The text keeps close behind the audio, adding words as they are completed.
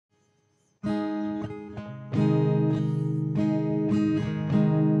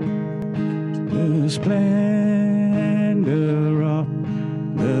splendor of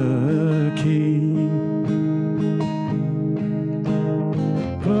the King.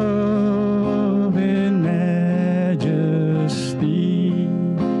 Clothed in majesty,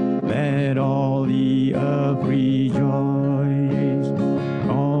 let all the earth rejoice,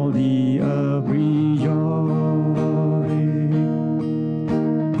 all the earth rejoice.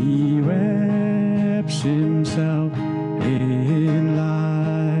 He wraps himself in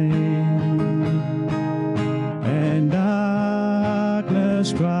light, and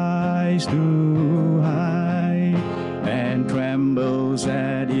darkness tries to hide, and trembles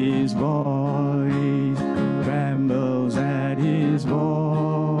at his voice, trembles at his voice.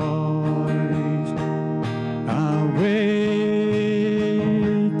 How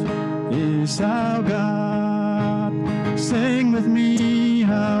great is our God? Sing with me,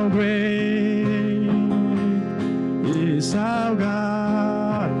 how great is our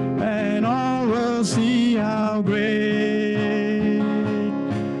God, and all will see how great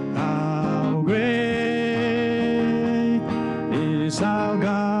is our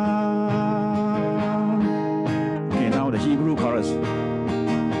God. Okay, now the Hebrew chorus.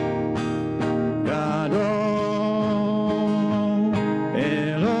 Gado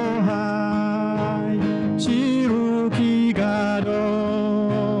Elohai Shiruki Gado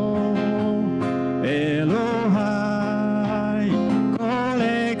Elohai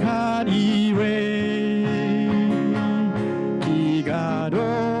Kole Kadire Ki Gado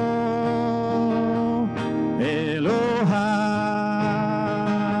Elohai,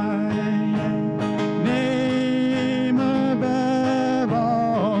 name above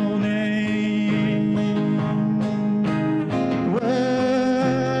all names,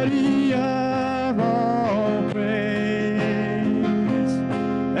 worthy of all praise,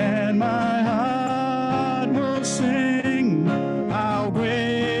 and my heart will sing how great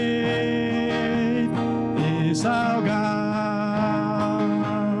is our God.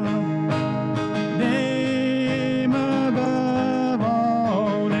 Name above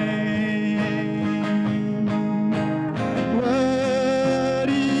all names,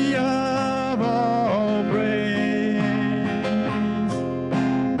 worthy of all praise.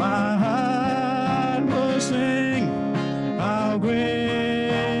 My heart will sing how great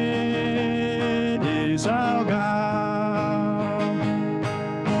is our God.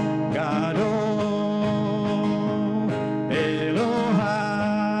 Gado Elohai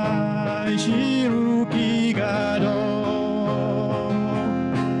Shiruki Gado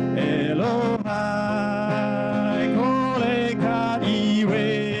Elohai Kole Kadire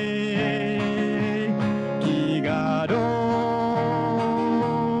Ki Gado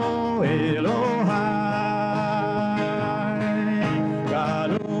Elohai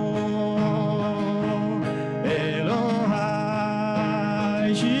Gado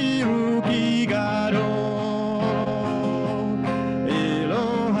Elohai Shiruki Gado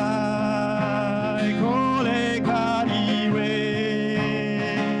Elohai Kole Kadire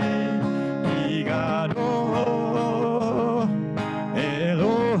Ki Gado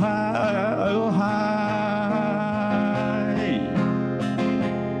Elohai Elohai.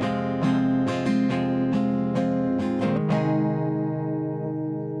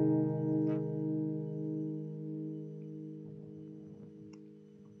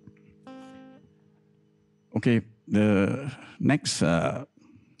 Okay, the next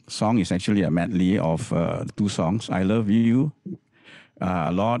song is actually a medley of two songs. I Love You,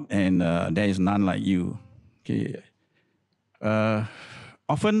 Lord, and There Is None Like You. Okay.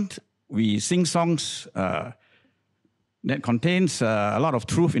 Often we sing songs that contains a lot of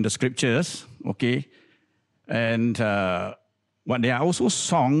truth in the scriptures, okay? And but there are also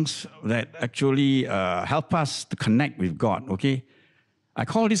songs that actually help us to connect with God, okay? I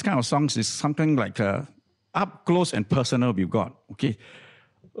call this kind of songs is something like up close and personal with God, okay?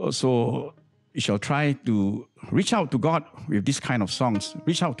 So we shall try to reach out to God with this kind of songs,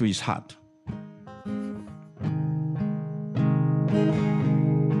 reach out to his heart.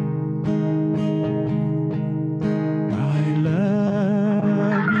 I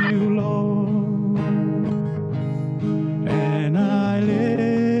love you, Lord, and I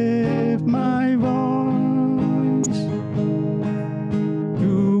lift my voice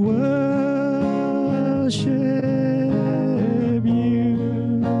to worship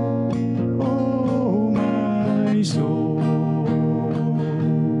you, oh my soul.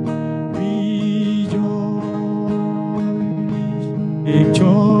 Rejoice, take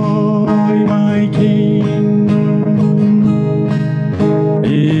joy, my King,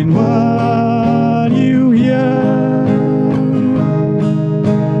 in what you hear.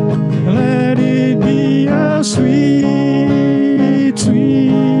 Let it be a sweet,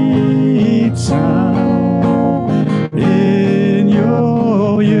 sweet sound.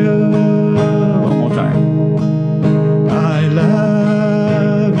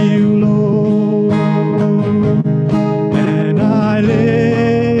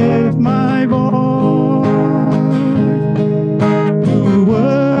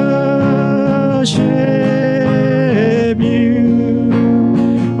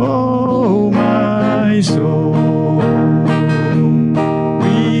 soul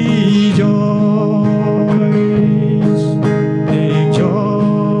rejoice. Take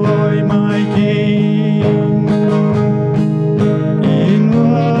joy, my King, in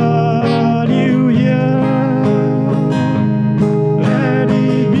what you hear. Let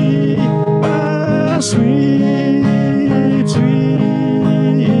it be a sweet,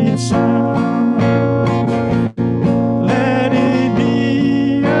 sweet sound. Let it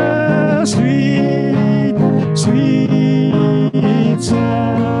be a sweet, sweet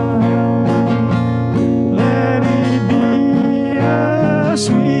sound. Let it be a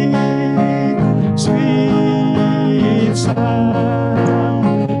sweet, sweet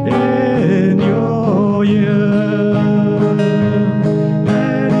sound in your ear.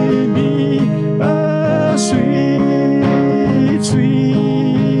 Let it be a sweet,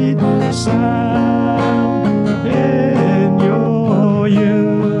 sweet sound in your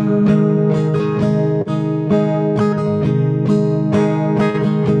ear.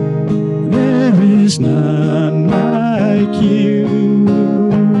 There is none like you.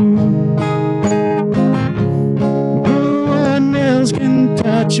 No one else can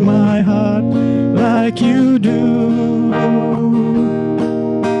touch my heart like you do.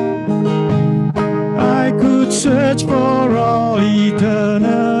 I could search for all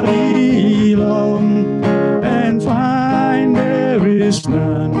eternity long and find there is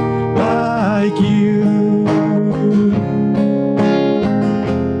none like you.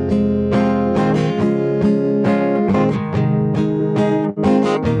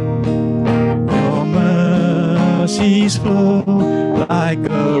 Your mercies flow like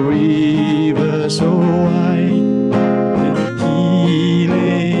a river so wide.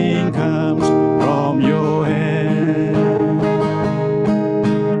 Healing comes from your hand.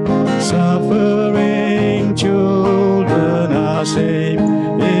 Suffering children are safe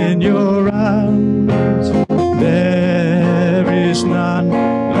in your arms. There is none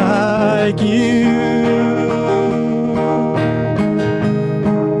like you.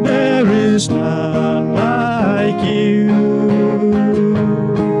 There is none like you.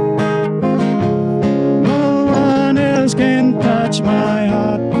 No one else can touch my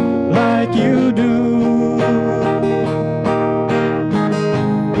heart like you do.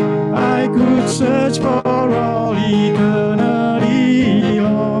 I could search for all eternity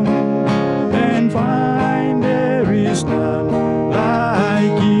long and find there is none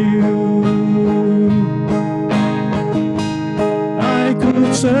like you. I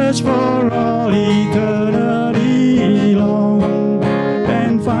could search for all eternity long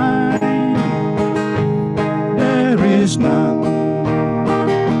and find there is none.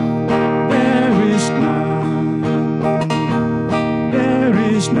 There is none. There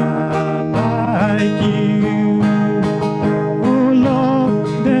is none like you. Oh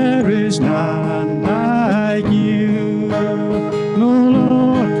Lord, there is none like you. No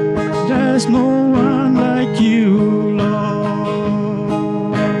Lord, there's no one like you, Lord.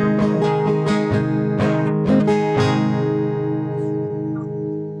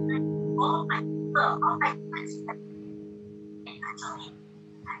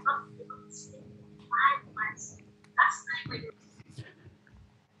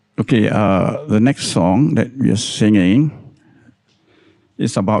 Okay, the next song that we are singing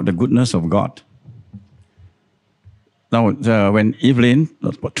is about the goodness of God. Now, when Evelyn,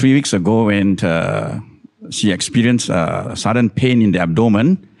 about 3 weeks ago, when she experienced sudden pain in the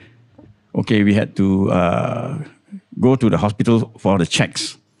abdomen, okay, we had to go to the hospital for the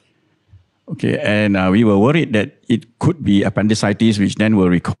checks. Okay, and we were worried that it could be appendicitis, which then will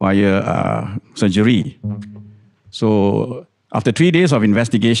require surgery. So after 3 days of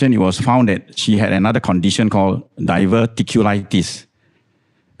investigation, it was found that she had another condition called diverticulitis.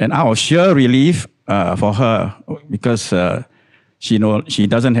 And our sheer relief for her, because she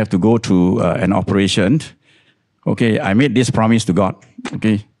doesn't have to go through an operation. Okay, I made this promise to God.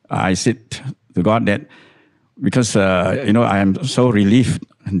 Okay, I said to God that because I am so relieved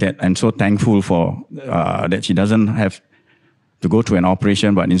that I'm so thankful for that she doesn't have to go through an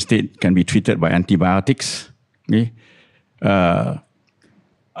operation, but instead can be treated by antibiotics. Okay,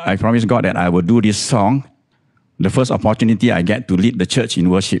 I promised God that I will do this song the first opportunity I get to lead the church in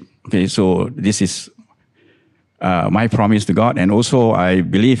worship. Okay, so this is my promise to God, and also I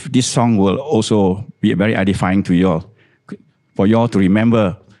believe this song will also be very edifying to you all, for you all to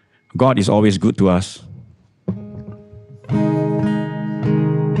remember God is always good to us.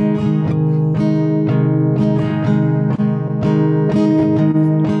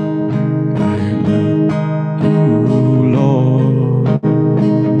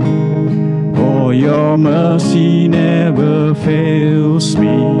 Your mercy never fails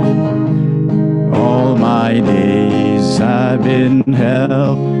me. All all my days I've been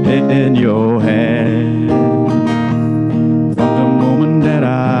held in your hand. From the moment that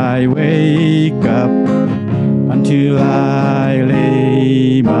I wake up until I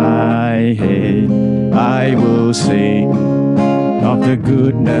lay my head, I will sing of the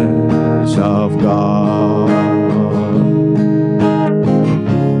goodness of God.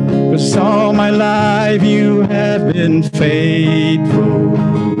 'Cause all my life you have been faithful.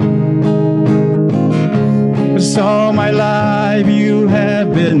 'Cause all my life you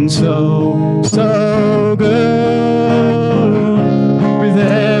have been so, so good. With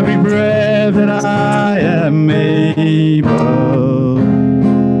every breath that I am able,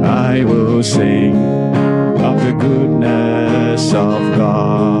 I will sing of the goodness of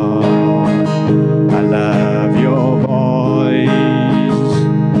God. I love your voice.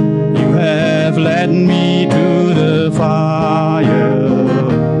 You have led me through the fire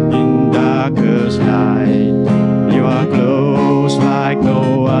in darkest night. You are close like no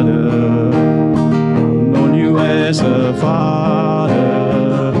other. Known you as a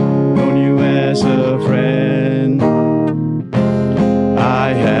father, known you as a friend. I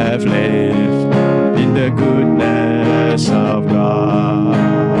have lived in the goodness of God.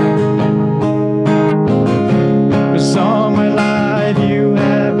 'Cause all my life you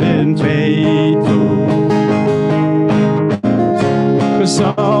have been faithful. 'Cause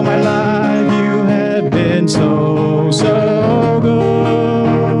all my life you have been so, so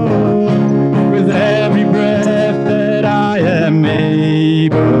good. With every breath that I am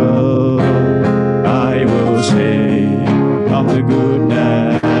able, I will sing of the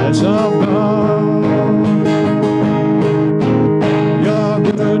goodness of God. Your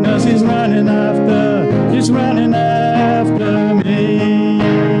goodness is running after me.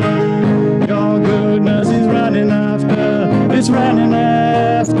 Your goodness is running after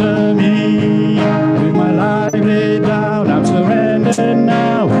me. With my life laid down, I'm surrendered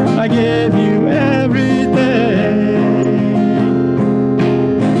now. I give you everything.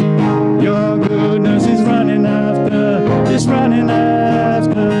 Your goodness is running after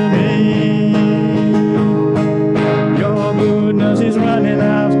me. Your goodness is running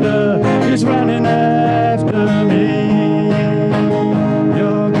after me.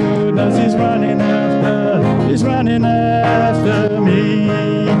 Your goodness is running after me.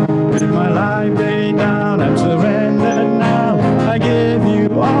 With my life laid down, I'm surrendered now. I give you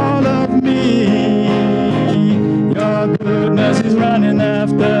all of me. Your goodness is running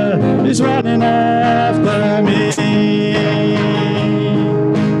after me.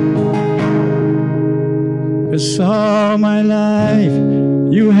 'Cause all my life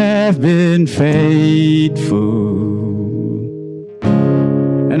you have been faithful.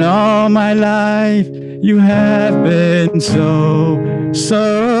 And all my life you have been so,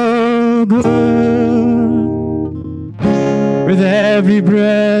 so good. With every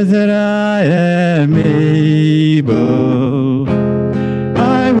breath that I am able,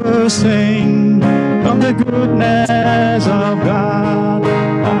 I will sing of the goodness of God.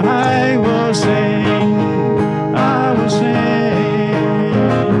 I will sing.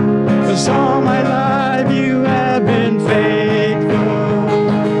 'Cause all my life you have been faithful.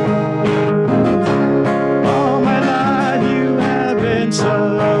 All my life you have been so,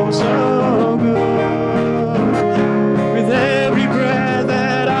 so good. With every breath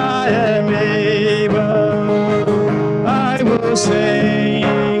that I am able, I will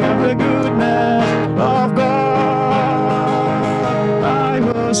sing of the goodness of God. I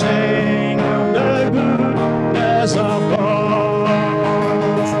will sing of the goodness of God.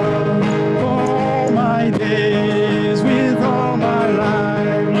 All my days, with all my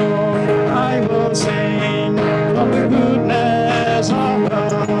life, Lord, I will sing of the goodness of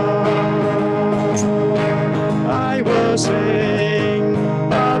God. I will sing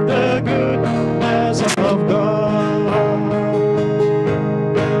of the goodness of God.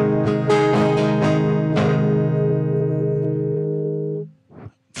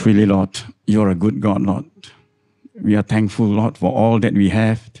 Truly, Lord, you're a good God, Lord. We are thankful, Lord, for all that we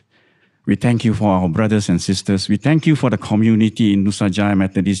have. We thank you for our brothers and sisters. We thank you for the community in Nusajaya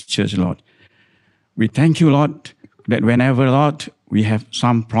Methodist Church, Lord. We thank you, Lord, that whenever, Lord, we have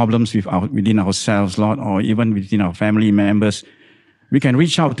some problems within ourselves, Lord, or even within our family members, we can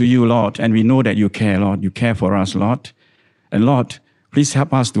reach out to you, Lord, and we know that you care, Lord. You care for us, Lord. And Lord, please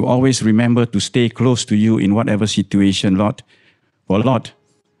help us to always remember to stay close to you in whatever situation, Lord. For Lord,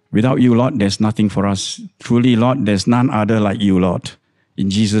 without you, Lord, there's nothing for us. Truly, Lord, there's none other like you, Lord. In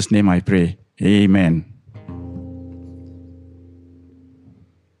Jesus' name I pray. Amen.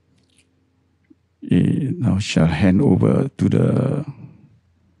 Now shall hand over to the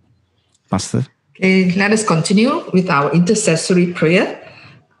pastor. Okay, let us continue with our intercessory prayer.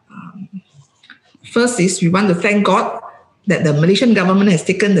 First is we want to thank God that the Malaysian government has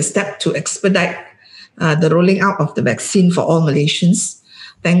taken the step to expedite the rolling out of the vaccine for all Malaysians.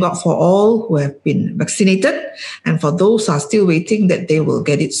 Thank God for all who have been vaccinated, and for those who are still waiting that they will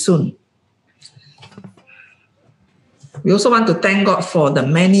get it soon. We also want to thank God for the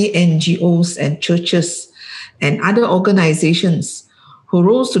many NGOs and churches and other organizations who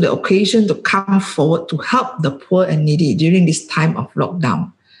rose to the occasion to come forward to help the poor and needy during this time of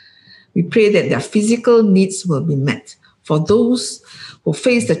lockdown. We pray that their physical needs will be met for those who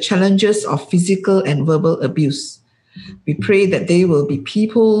face the challenges of physical and verbal abuse. We pray that they will be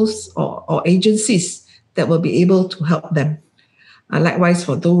peoples or agencies that will be able to help them. Likewise,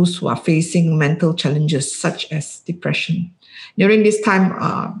 for those who are facing mental challenges such as depression. During this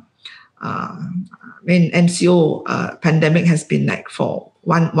time, NCO pandemic has been like for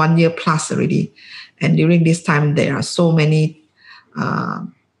one year plus already. And during this time, there are so many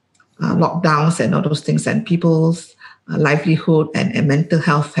lockdowns and all those things, and people's livelihood and mental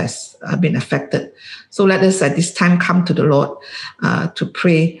health has been affected. So let us at this time come to the Lord to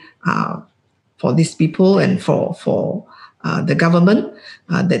pray for these people and for the government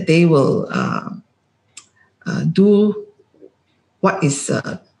that they will do what is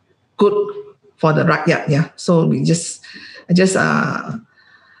good for the rakyat. Yeah. So we just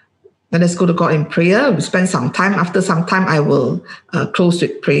let us go to God in prayer. We spend some time. After some time, I will close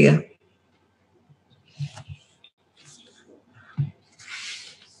with prayer.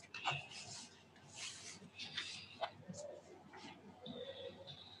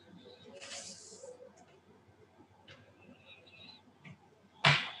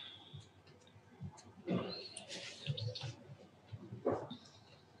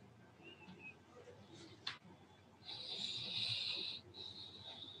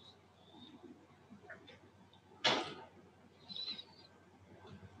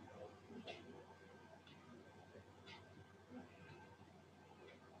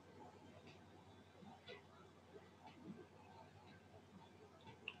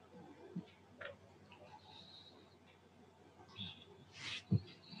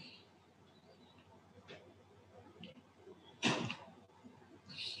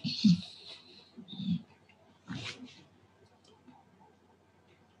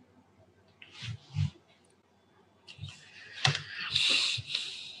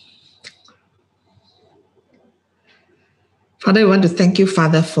 Father, I want to thank you,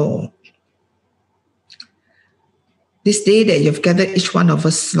 Father, for this day that you've gathered each one of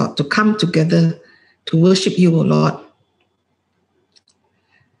us, Lord, to come together to worship you, O Lord.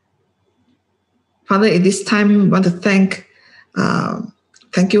 Father, at this time, I want to thank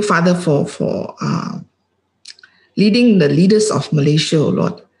you, Father, for leading the leaders of Malaysia, O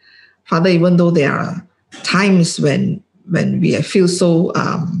Lord. Father, even though there are times when we feel so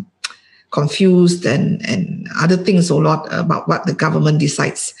confused and other things, oh Lord, about what the government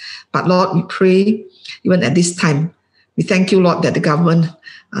decides. But Lord, we pray, even at this time, we thank you, Lord, that the government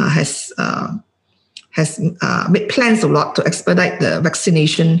has made plans, oh Lord, to expedite the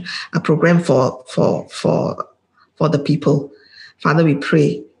vaccination program for the people. Father, we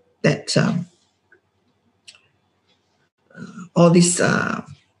pray that all this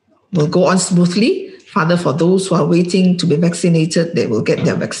will go on smoothly. Father, for those who are waiting to be vaccinated, they will get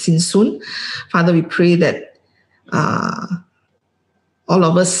their vaccine soon. Father, we pray that all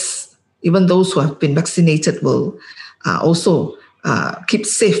of us, even those who have been vaccinated, will also keep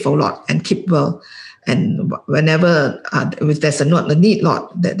safe, oh Lord, and keep well. And whenever if there's a need, Lord,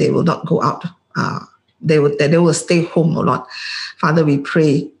 that they will not go out. They will stay home, oh Lord. Father, we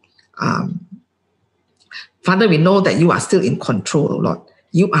pray. Father, we know that you are still in control, oh Lord.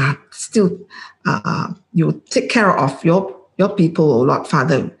 You are still, you take care of your people, oh Lord,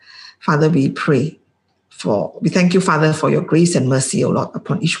 Father. Father, we pray we thank you, Father, for your grace and mercy, oh Lord,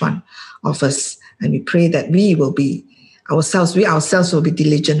 upon each one of us. And we pray that we ourselves will be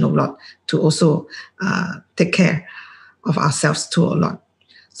diligent, oh Lord, to also take care of ourselves too, oh Lord.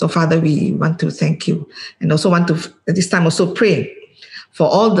 So, Father, we want to thank you, and also want to, at this time, also pray for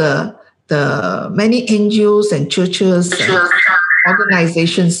all the many NGOs and churches and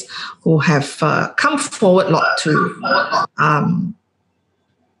organizations who have come forward, Lord, to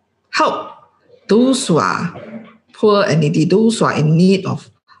help those who are poor and needy, those who are in need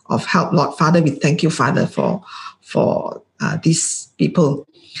of help, Lord. Father, we thank you, Father, for these people.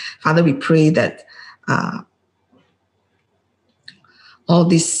 Father, we pray that all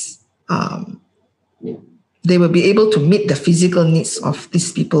this, they will be able to meet the physical needs of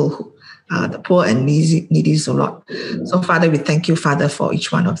these people the poor and needy, so Lord. So, Father, we thank you, Father, for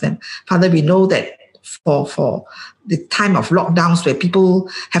each one of them. Father, we know that for the time of lockdowns where people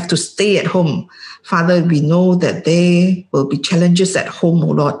have to stay at home, Father, we know that there will be challenges at home, oh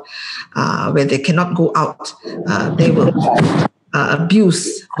Lord, where they cannot go out. They will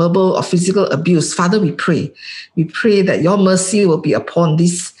abuse, verbal or physical abuse. Father, we pray that your mercy will be upon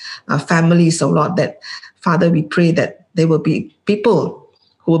these families, oh Lord, that, Father, we pray that there will be people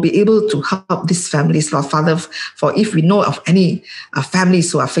who will be able to help these families, Lord. Father, for if we know of any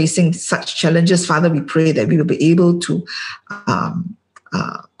families who are facing such challenges, Father, we pray that we will be able to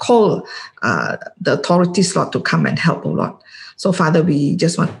call the authorities, Lord, to come and help, oh Lord. So, Father, we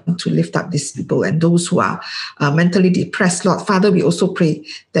just want to lift up these people and those who are mentally depressed, Lord. Father, we also pray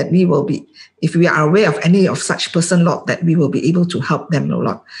that we will be, if we are aware of any of such person, Lord, that we will be able to help them, oh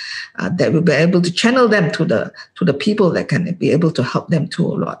Lord. That we'll be able to channel them to the people that can be able to help them too,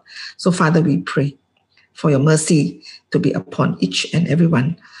 oh Lord. So, Father, we pray for your mercy to be upon each and every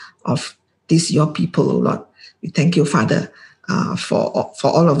one of these your people, oh Lord. We thank you, Father, for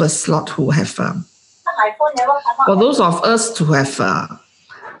all of us, Lord, who have for those of us who have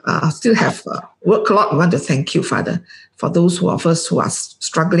still have work a lot, we want to thank you, Father. For those of us who are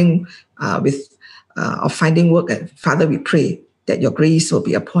struggling with of finding work, Father, we pray that your grace will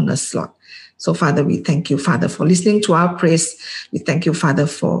be upon us, Lord. So, Father, we thank you, Father, for listening to our prayers. We thank you, Father,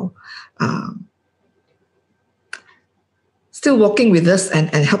 for still walking with us and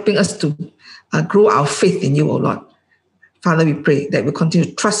helping us to grow our faith in you, O Lord. Father, we pray that we continue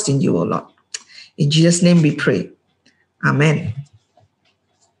to trust in you, O Lord. In Jesus' name we pray. Amen.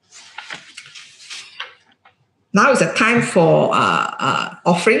 Now is the time for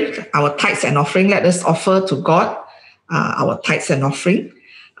offering, our tithes and offering. Let us offer to God our tithes and offering.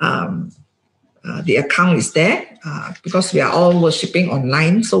 The account is there because we are all worshipping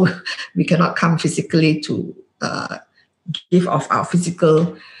online, so we cannot come physically to give off our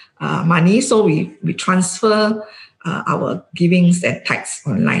physical money. So we transfer our givings and tithes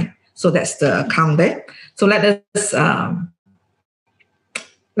online. So that's the account there. So let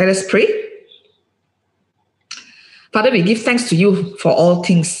us pray. Father, we give thanks to you for all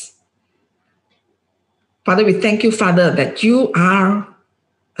things. Father, we thank you, Father, that you are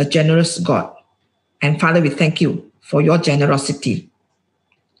a generous God. And Father, we thank you for your generosity.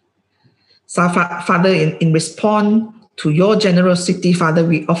 So, Father, in response to your generosity, Father,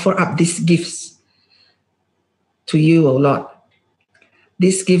 we offer up these gifts to you, O Lord.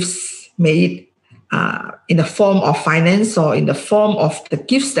 These gifts, may it in the form of finance or in the form of the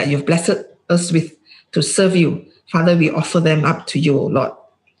gifts that you've blessed us with to serve you. Father, we offer them up to you, O Lord.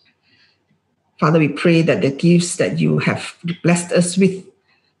 Father, we pray that the gifts that you have blessed us with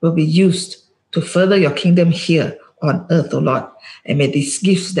will be used to further your kingdom here on earth, O Lord. And may these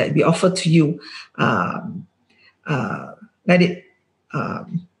gifts that we offer to you, let it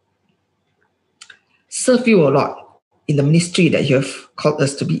serve you, O Lord, in the ministry that you have called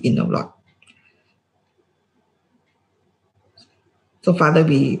us to be in, O Lord. So, Father,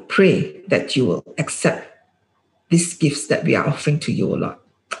 we pray that you will accept these gifts that we are offering to you, O Lord.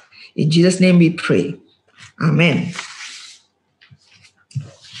 In Jesus' name we pray. Amen.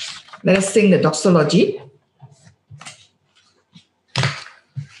 Let us sing the doxology.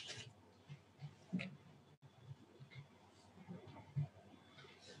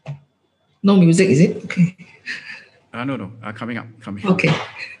 No music, is it? Okay. No. Coming up. Okay.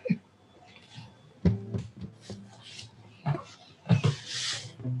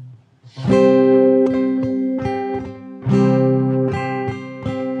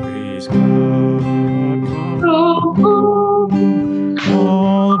 Praise God from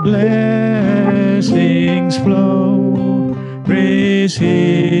all blessings flow. Praise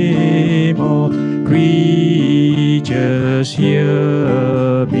Him, all creatures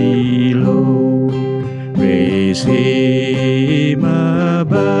here below. Praise Him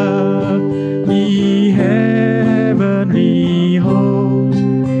above, ye heavenly hosts.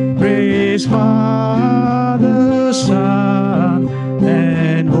 Praise Father, Son,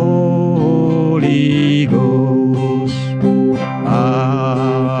 and Holy Ghost. Amen.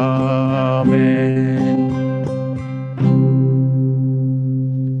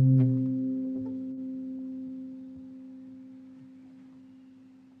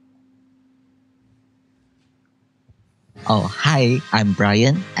 Oh, hi, I'm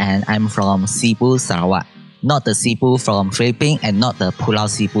Brian, and I'm from Cebu, Sarawak. Not the Cebu from Philippines and not the Pulau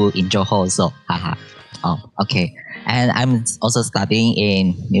Cebu in Johor also. Haha. Oh, okay. And I'm also studying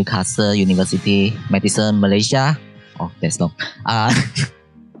in Newcastle University, Medicine, Malaysia. Oh, that's long.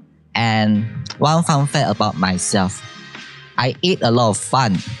 And one fun fact about myself. I eat a lot of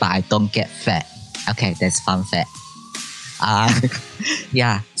fun, but I don't get fat. Okay, that's fun fact.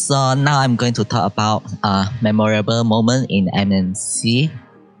 Yeah, so now I'm going to talk about a memorable moment in MNC.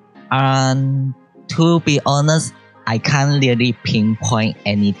 To be honest, I can't really pinpoint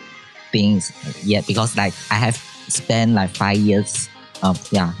anything yet because like I have spent like 5 years,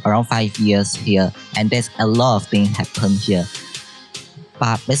 around 5 years here, and there's a lot of things happen here.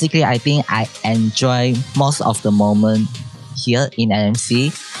 But basically, I think I enjoy most of the moment here in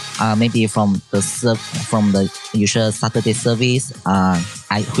NMC. Maybe from the usual Saturday service,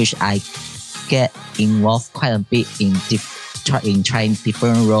 which I get involved quite a bit in trying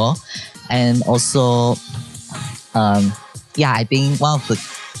different role, and also, I think one of the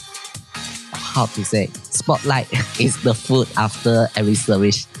spotlight is the food after every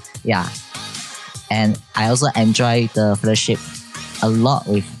service. Yeah, and I also enjoy the fellowship a lot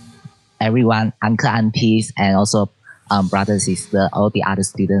with everyone, uncle, aunties, and also brothers, sisters, all the other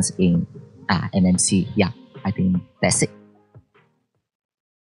students in NMC. Yeah, I think that's it.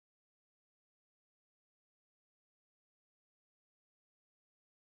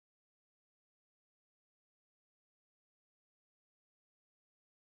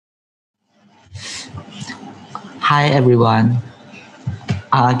 Hi everyone.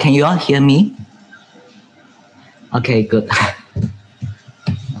 Can you all hear me? Okay, good.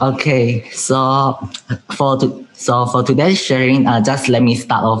 Okay, so for today's sharing, just let me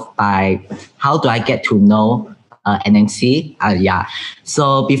start off by how do I get to know NMC?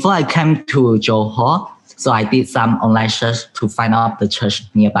 So before I came to Johor, so I did some online search to find out the church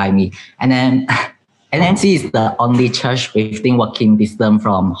nearby me, and then NMC is the only church within walking distance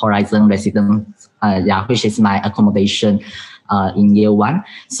from Horizon Residence, which is my accommodation in year 1.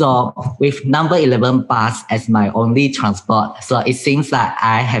 So with number 11 bus as my only transport, so it seems that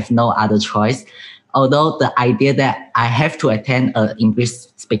I have no other choice. Although the idea that I have to attend an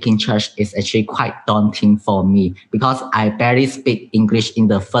English-speaking church is actually quite daunting for me because I barely speak English in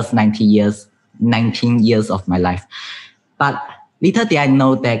the first 19 years of my life. But little did I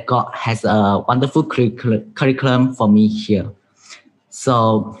know that God has a wonderful curriculum for me here.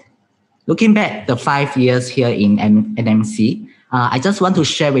 So looking back the 5 years here in NMC, I just want to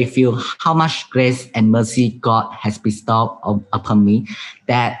share with you how much grace and mercy God has bestowed upon me,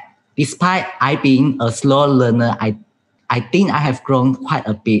 that despite I being a slow learner, I think I have grown quite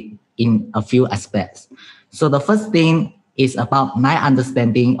a bit in a few aspects. So the first thing is about my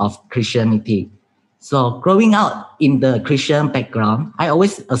understanding of Christianity. So growing up in the Christian background, I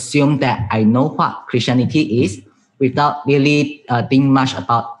always assumed that I know what Christianity is without really thinking much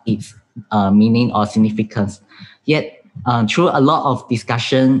about its meaning or significance. Yet, through a lot of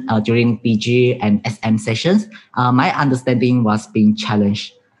discussion during DG and SM sessions, my understanding was being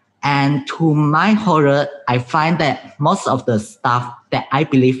challenged. And to my horror, I find that most of the stuff that I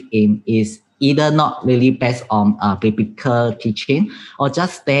believe in is either not really based on biblical teaching or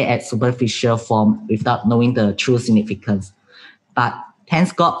just stay at superficial form without knowing the true significance. But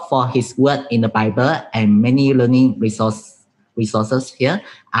thanks God for His word in the Bible and many learning resources here.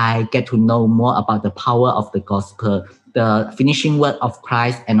 I get to know more about the power of the gospel, the finishing work of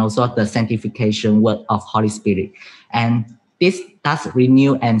Christ, and also the sanctification work of Holy Spirit. And this does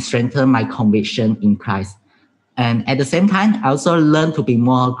renew and strengthen my conviction in Christ. And at the same time, I also learn to be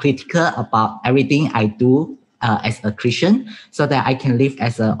more critical about everything I do as a Christian so that I can live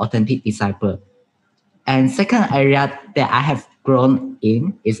as an authentic disciple. And second area that I have grown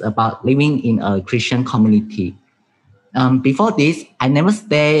in is about living in a Christian community. Before this, I never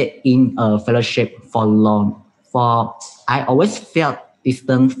stayed in a fellowship for long, for I always felt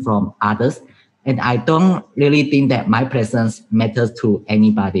distant from others, and I don't really think that my presence matters to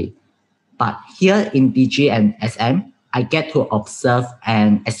anybody. But here in DG and SM, I get to observe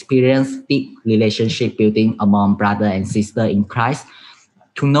and experience deep relationship building among brother and sister in Christ,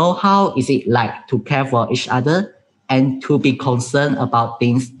 to know how is it like to care for each other and to be concerned about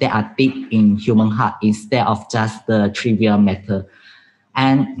things that are deep in human heart instead of just the trivial matter.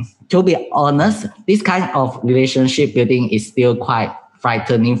 And to be honest, this kind of relationship building is still quite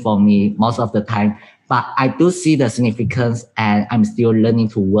frightening for me most of the time, but I do see the significance and I'm still learning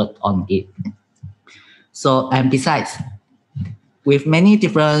to work on it. So, and besides, with many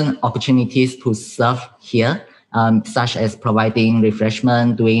different opportunities to serve here, such as providing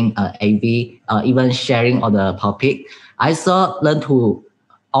refreshment, doing AV, even sharing on the pulpit, I also learn to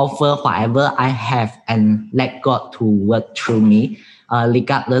offer whatever I have and let God to work through me,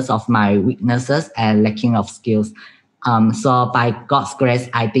 regardless of my weaknesses and lacking of skills. So by God's grace,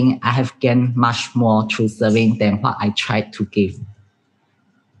 I think I have gained much more through serving than what I tried to give.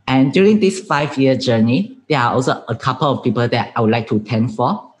 And during this 5-year journey, there are also a couple of people that I would like to thank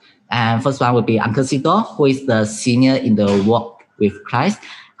for. And first one would be Uncle Sito, who is the senior in the walk with Christ.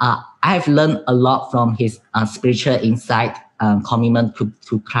 I have learned a lot from his spiritual insight, commitment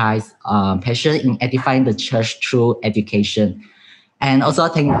to Christ, passion in edifying the church through education. And also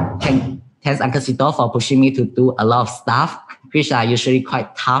thanks Uncle Sito for pushing me to do a lot of stuff, which are usually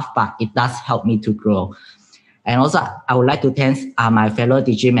quite tough, but it does help me to grow. And also, I would like to thank my fellow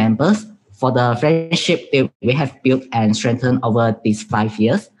DG members for the friendship that we have built and strengthened over these 5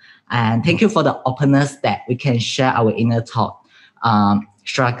 years. And thank you for the openness that we can share our inner thought,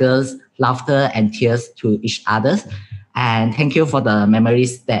 struggles, laughter, and tears to each other. And thank you for the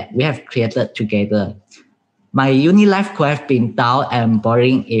memories that we have created together. My uni life could have been dull and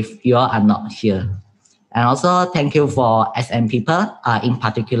boring if you all are not here. And also, thank you for SM people, in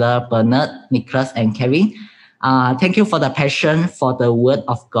particular, Bernard, Nicholas, and Kevin. Thank you for the passion for the word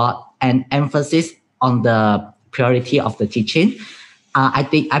of God and emphasis on the purity of the teaching. I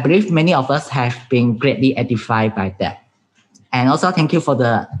believe many of us have been greatly edified by that. And also thank you for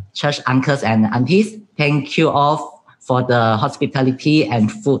the church uncles and aunties. Thank you all for the hospitality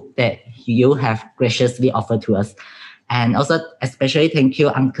and food that you have graciously offered to us. And also especially thank you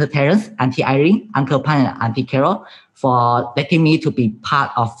Uncle Terence, Auntie Irene, Uncle Pan, and Auntie Carol for letting me to be part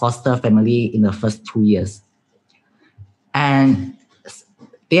of foster family in the first 2 years. And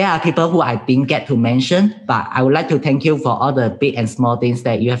there are people who I didn't get to mention, but I would like to thank you for all the big and small things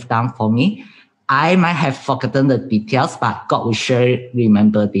that you have done for me. I might have forgotten the details, but God will sure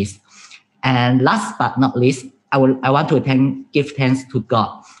remember this. And last but not least, I want to give thanks to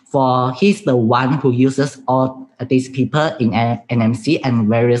God, for He's the one who uses all these people in NMC and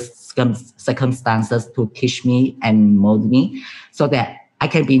various circumstances to teach me and mold me so that I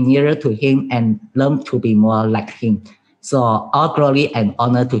can be nearer to Him and learn to be more like Him. So all glory and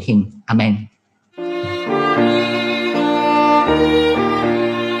honor to Him. Amen.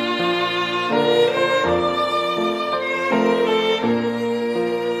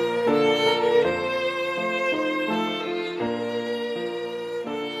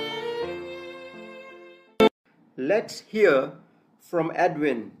 Let's hear from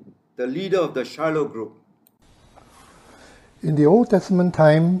Edwin, the leader of the Shiloh group. In the Old Testament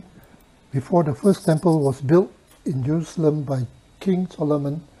time, before the first temple was built in Jerusalem by King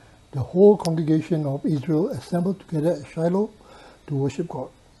Solomon, the whole congregation of Israel assembled together at Shiloh to worship God.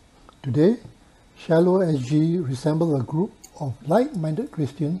 Today, Shiloh SG resembles a group of like-minded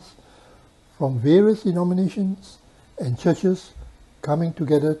Christians from various denominations and churches coming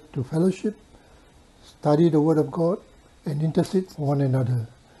together to fellowship, study the Word of God, and intercede for one another.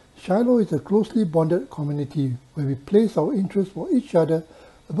 Shiloh is a closely bonded community where we place our interest for each other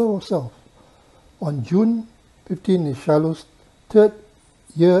above ourselves. On June 15 is Shiloh's 3rd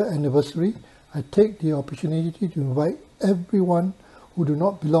year anniversary. I take the opportunity to invite everyone who do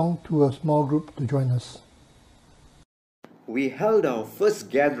not belong to a small group to join us. We held our first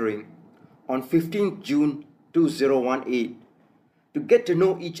gathering on 15 June 2018 to get to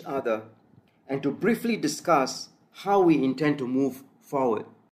know each other and to briefly discuss how we intend to move forward.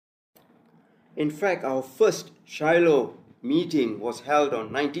 In fact, our first Shiloh meeting was held on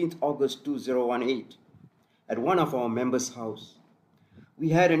 19th August 2018 at one of our members' house. We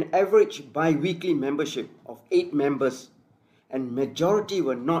had an average bi-weekly membership of 8 members, and majority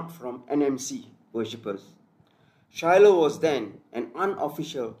were not from NMC worshippers. Shiloh was then an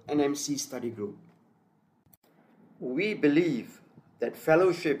unofficial NMC study group. We believe that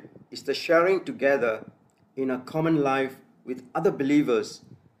fellowship is the sharing together in a common life with other believers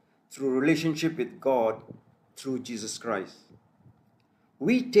through relationship with God through Jesus Christ.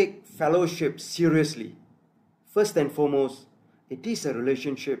 We take fellowship seriously. First and foremost, it is a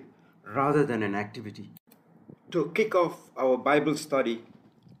relationship rather than an activity. To kick off our Bible study,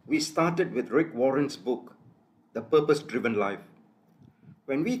 we started with Rick Warren's book, The Purpose-Driven Life.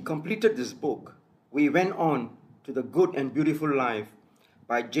 When we completed this book, we went on to The Good and Beautiful Life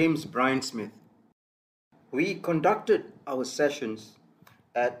by James Bryan Smith. We conducted our sessions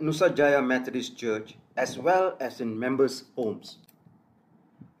at Nusajaya Methodist Church as well as in members' homes.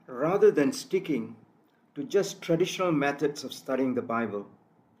 Rather than sticking to just traditional methods of studying the Bible,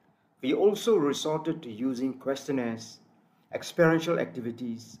 we also resorted to using questionnaires, experiential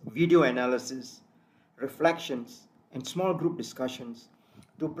activities, video analysis, reflections, and small group discussions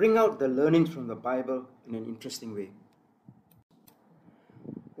to bring out the learnings from the Bible in an interesting way.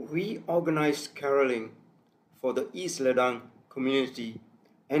 We organized caroling for the East Ledang community,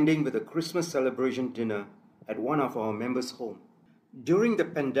 ending with a Christmas celebration dinner at one of our members' home. During the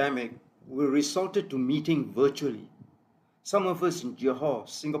pandemic, we resorted to meeting virtually. Some of us in Johor,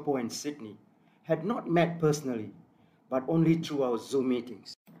 Singapore, and Sydney had not met personally, but only through our Zoom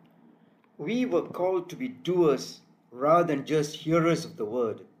meetings. We were called to be doers rather than just hearers of the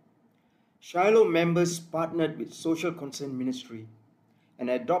word. Shiloh members partnered with Social Concern Ministry and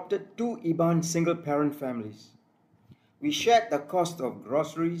adopted 2 Iban single-parent families. We shared the cost of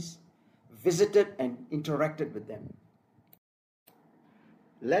groceries, visited and interacted with them.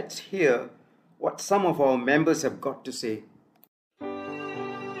 Let's hear what some of our members have got to say.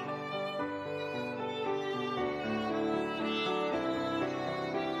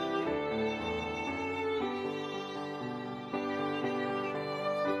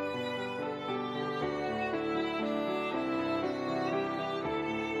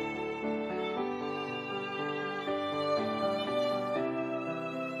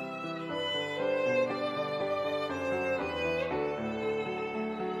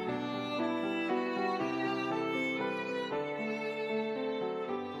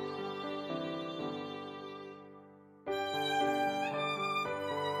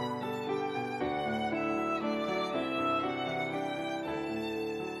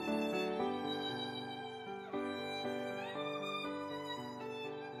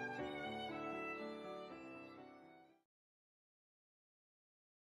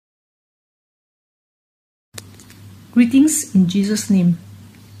 Greetings in Jesus' name.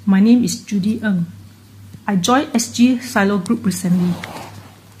 My name is Judy Ng. I joined SG Silo Group recently.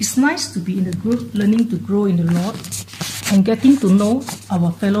 It's nice to be in the group, learning to grow in the Lord and getting to know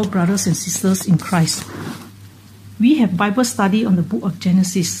our fellow brothers and sisters in Christ. We have Bible study on the book of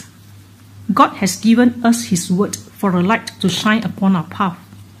Genesis. God has given us His word for a light to shine upon our path.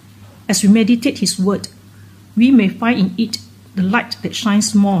 As we meditate His word, we may find in it the light that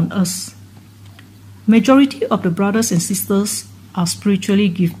shines more on us. Majority of the brothers and sisters are spiritually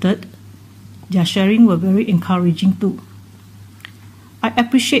gifted. Their sharing were very encouraging too. I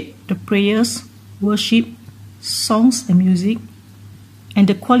appreciate the prayers, worship, songs and music, and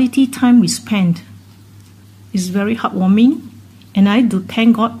the quality time we spent. It's very heartwarming, and I do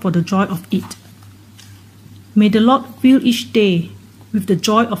thank God for the joy of it. May the Lord fill each day with the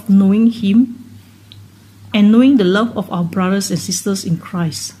joy of knowing Him and knowing the love of our brothers and sisters in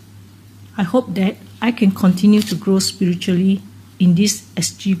Christ. I hope that I can continue to grow spiritually in this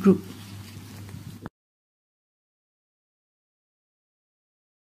SG group.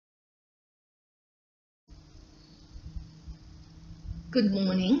 Good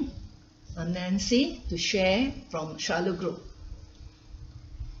morning. I'm Nancy to share from Shiloh Group.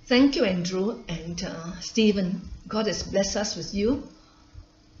 Thank you, Andrew and Stephen. God has blessed us with you,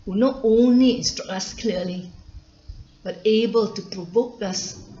 who not only instruct us clearly, but able to provoke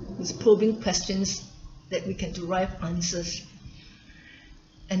us with probing questions that we can derive answers.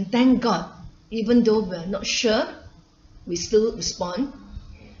 And thank God, even though we're not sure, we still respond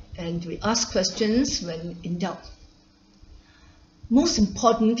and we ask questions when in doubt. Most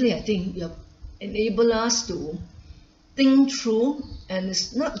importantly, I think you have enabled us to think through, and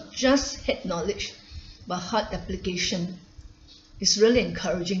it's not just head knowledge, but heart application. It's really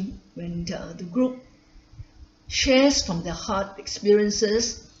encouraging when the group shares from their heart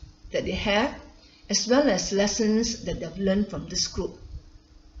experiences that they have, as well as lessons that they've learned from this group.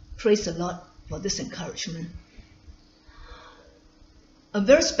 Praise the Lord for this encouragement. A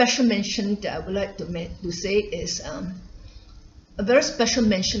very special mention that I would like to say is a very special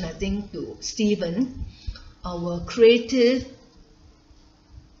mention, I think, to Stephen, our creative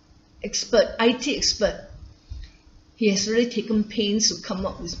expert, IT expert. He has really taken pains to come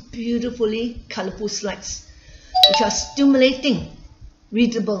up with beautifully colorful slides, which are stimulating,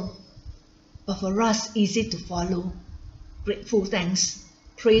 readable, but for us, easy to follow. Grateful thanks.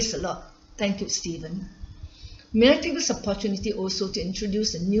 Praise the Lord. Thank you, Stephen. May I take this opportunity also to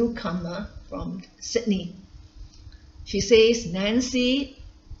introduce a newcomer from Sydney. She says, Nancy,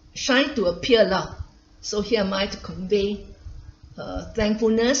 shine to appear lah. So here am I to convey her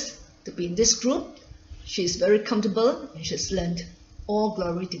thankfulness to be in this group. She is very comfortable and she's learned. All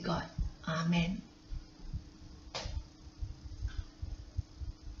glory to God. Amen.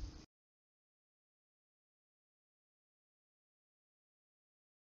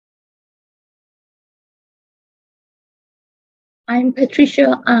 I'm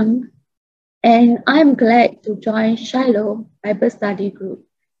Patricia Ang, and I'm glad to join Shiloh Bible Study Group,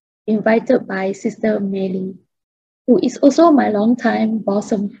 invited by Sister Melly, who is also my longtime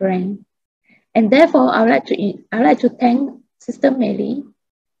bosom friend. And therefore, I'd like to thank Sister Melly,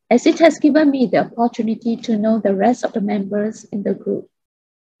 as it has given me the opportunity to know the rest of the members in the group.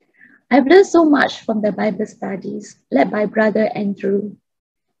 I've learned so much from the Bible studies led by Brother Andrew,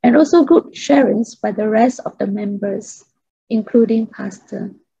 and also group sharings by the rest of the members. including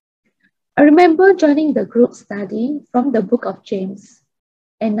pastor. I remember joining the group study from the book of James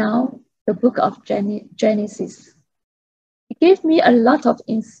and now the book of Genesis. It gave me a lot of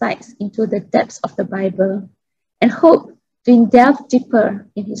insights into the depths of the Bible and hope to delve deeper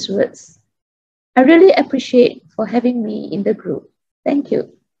in his words. I really appreciate for having me in the group. Thank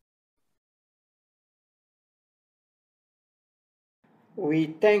you.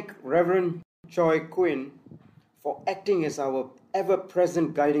 We thank Reverend Choy Quin for acting as our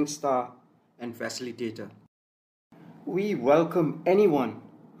ever-present guiding star and facilitator. We welcome anyone,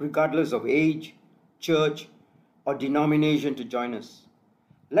 regardless of age, church, or denomination, to join us.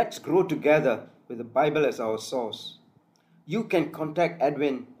 Let's grow together with the Bible as our source. You can contact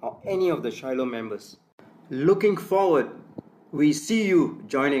Edwin or any of the Shiloh members. Looking forward, we see you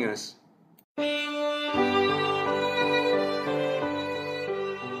joining us.